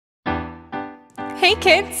Hey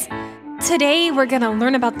kids! Today we're gonna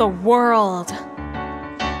learn about the world.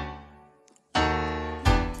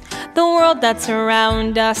 The world that's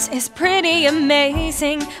around us is pretty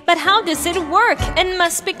amazing, but how does it work? It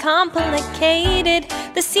must be complicated.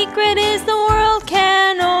 The secret is the world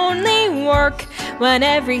can only work when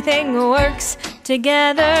everything works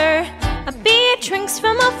together. A bee drinks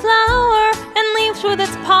from a flower and leaves with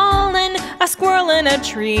its pollen. A squirrel in a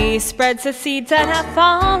tree spreads the seeds that have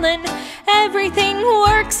fallen. Everything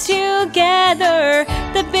works together.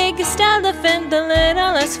 The biggest elephant, the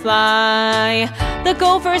littlest fly. The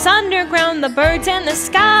gophers underground, the birds in the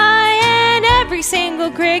sky. And every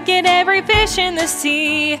single cricket, every fish in the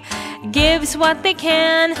sea gives what they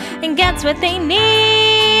can and gets what they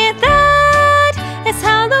need. That is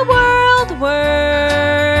how the world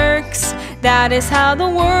works. That is how the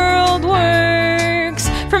world works.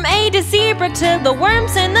 From A to zebra to the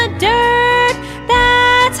worms in the dirt.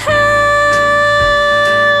 That's how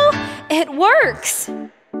it works.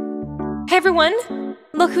 Hey everyone,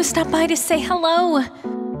 look who stopped by to say hello.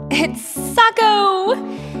 It's Sako.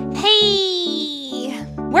 Hey!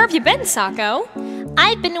 Where have you been, Sako?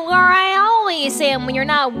 I've been where I always am when you're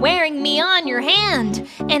not wearing me on your hand,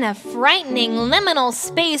 in a frightening liminal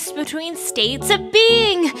space between states of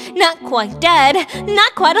being. Not quite dead,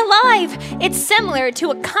 not quite alive. It's similar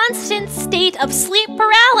to a constant state of sleep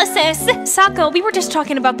paralysis. Sako, we were just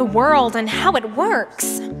talking about the world and how it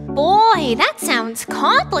works. Boy, that sounds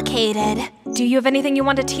complicated. Do you have anything you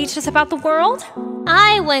want to teach us about the world?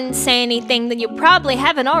 I wouldn't say anything that you probably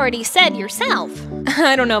haven't already said yourself.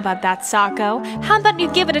 I don't know about that, Sako. How about you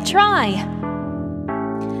give it a try?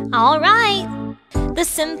 All right. The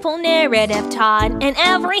simple narrative taught in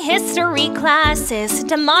every history class is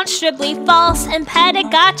demonstrably false and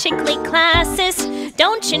pedagogically classist.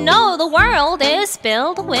 Don't you know the world is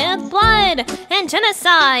filled with blood and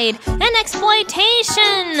genocide and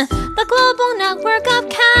exploitation? The global network of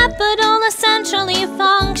capital essentially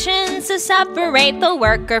functions to separate the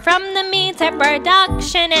worker from the means of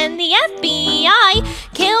production, and the FBI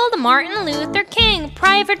killed Martin Luther King.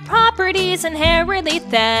 Private properties inherently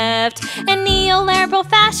theft, and neoliberal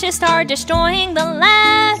fascists are destroying the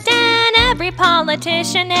left. And every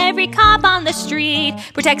politician, every cop on the street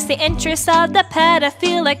protects the interests of the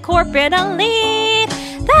pedophilic corporate elite.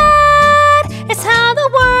 That is how the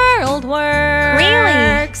world works. Really?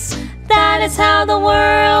 That is how the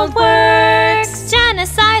world works.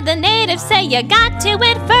 Genocide, the natives say you got to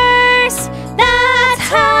it first. That's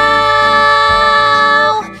how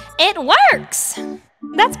it works.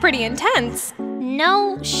 That's pretty intense.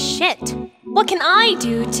 No shit. What can I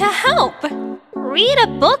do to help? Read a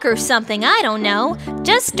book or something, I don't know.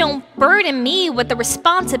 Just don't burden me with the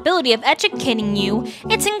responsibility of educating you.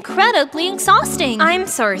 It's incredibly exhausting. I'm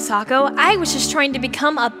sorry, Sako. I was just trying to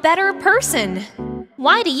become a better person.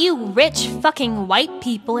 Why do you rich fucking white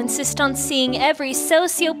people insist on seeing every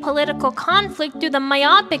socio-political conflict through the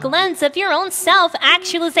myopic lens of your own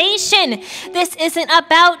self-actualization? This isn't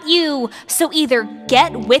about you, so either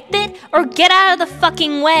get with it or get out of the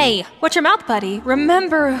fucking way. Watch your mouth, buddy.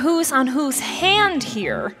 Remember who's on whose hand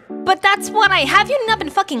here. But that's what I have. You not been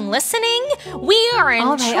fucking listening? We are in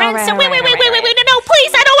trance. Wait, no,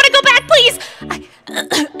 please, I don't want to go back, please.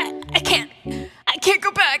 I can't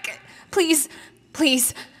go back. Please.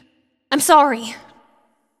 Please, I'm sorry.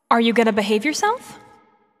 Are you gonna behave yourself?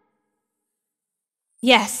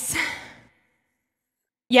 Yes.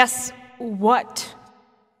 Yes, what?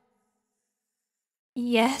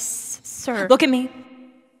 Yes, sir. Look at me.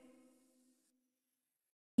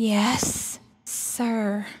 Yes,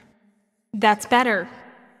 sir. That's better.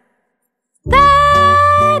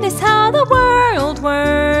 That is how the world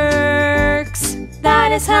works.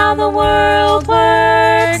 That is how the world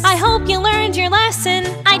works. I hope you learned your lesson.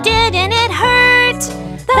 I did, and it hurt.